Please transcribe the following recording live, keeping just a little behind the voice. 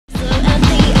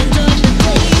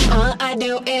I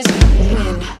do is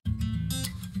win.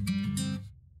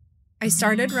 I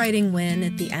started writing Win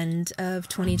at the end of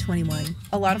 2021.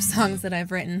 A lot of songs that I've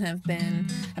written have been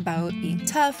about being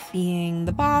tough, being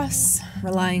the boss,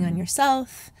 relying on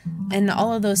yourself, and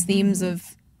all of those themes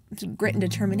of grit and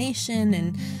determination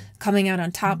and coming out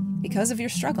on top because of your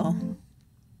struggle.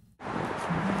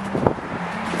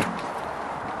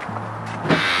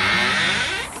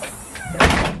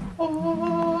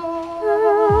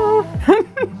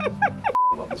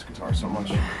 I love this guitar so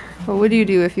much. What would you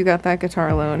do if you got that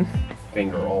guitar loan?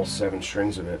 Finger all 7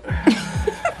 strings of it.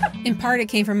 In part, it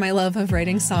came from my love of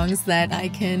writing songs that I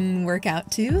can work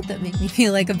out to, that make me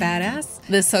feel like a badass.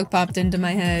 This hook popped into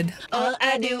my head. All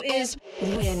I do is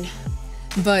win.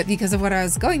 But because of what I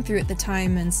was going through at the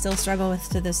time and still struggle with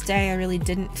to this day, I really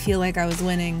didn't feel like I was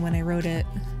winning when I wrote it.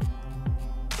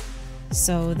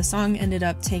 So the song ended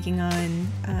up taking on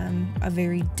a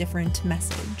very different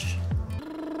message.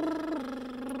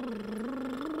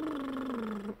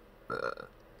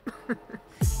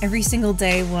 Every single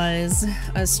day was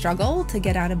a struggle to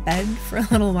get out of bed for a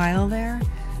little while there.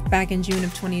 Back in June of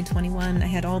 2021, I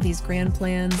had all these grand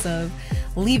plans of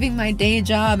leaving my day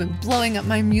job and blowing up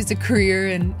my music career,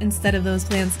 and instead of those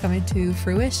plans coming to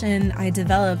fruition, I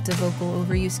developed a vocal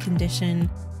overuse condition.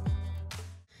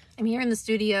 I'm here in the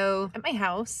studio at my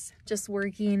house, just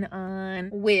working on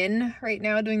Win right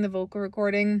now, doing the vocal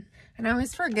recording. And I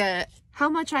always forget how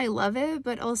much I love it,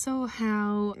 but also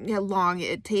how long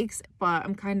it takes. But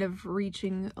I'm kind of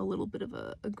reaching a little bit of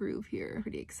a groove here.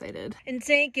 Pretty excited. And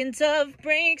taking tough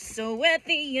breaks, so at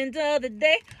the end of the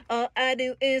day, all I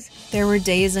do is... There were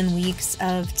days and weeks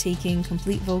of taking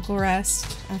complete vocal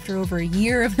rest. After over a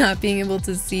year of not being able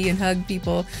to see and hug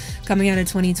people, coming out of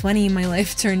 2020, my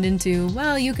life turned into,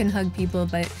 well, you can hug people,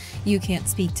 but you can't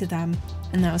speak to them.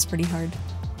 And that was pretty hard.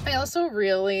 I also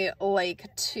really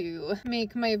like to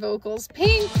make my vocals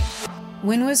pink.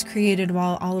 Win was created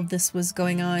while all of this was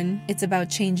going on. It's about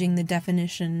changing the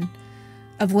definition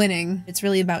of winning. It's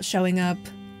really about showing up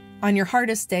on your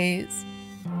hardest days.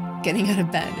 Getting out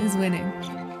of bed is winning.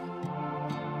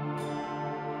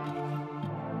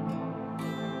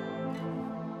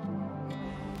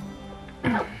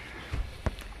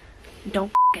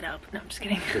 Don't f it up. No, I'm just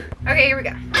kidding. Okay, here we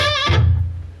go.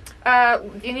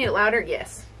 Do you need it louder?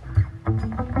 Yes.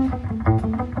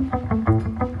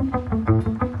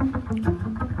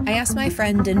 I asked my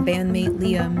friend and bandmate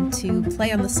Liam to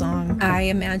play on the song. I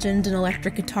imagined an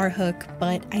electric guitar hook,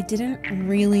 but I didn't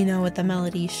really know what the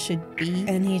melody should be,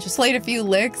 and he just played a few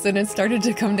licks and it started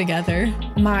to come together.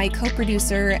 My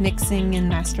co-producer, mixing and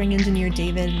mastering engineer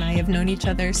David, and I have known each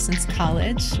other since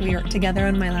college. We worked together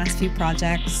on my last few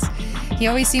projects. He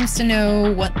always seems to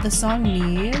know what the song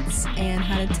needs and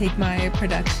how to take my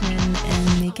production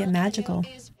and make it magical.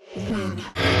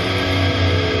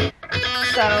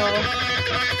 So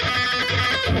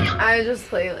I just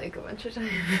play like a bunch of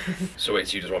times. So wait,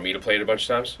 so you just want me to play it a bunch of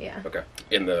times? Yeah. Okay.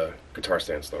 In the guitar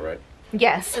stance though, right?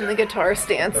 Yes, in the guitar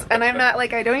stance. And I'm not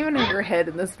like, I don't even have your head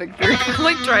in this picture. I'm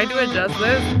like trying to adjust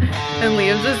this, and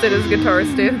Liam just did his guitar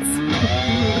stance.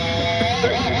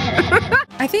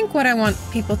 I think what I want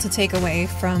people to take away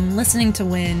from listening to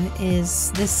Win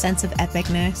is this sense of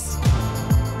epicness.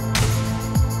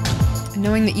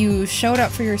 Knowing that you showed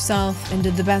up for yourself and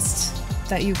did the best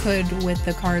that you could with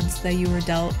the cards that you were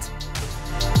dealt.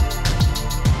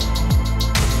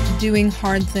 Doing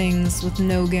hard things with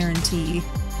no guarantee.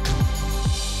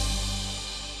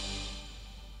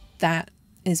 That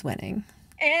is winning.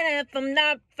 And if I'm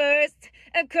not first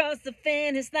across the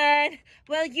finish line,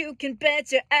 well, you can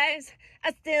bet your eyes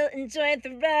I still enjoy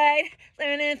the ride,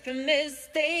 learning from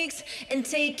mistakes and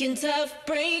taking tough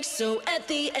breaks. So at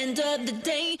the end of the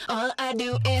day, all I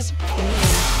do is win.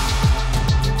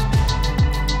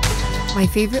 My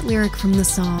favorite lyric from the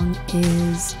song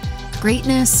is,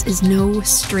 "Greatness is no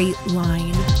straight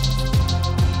line."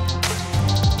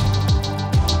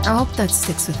 I hope that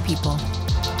sticks with people.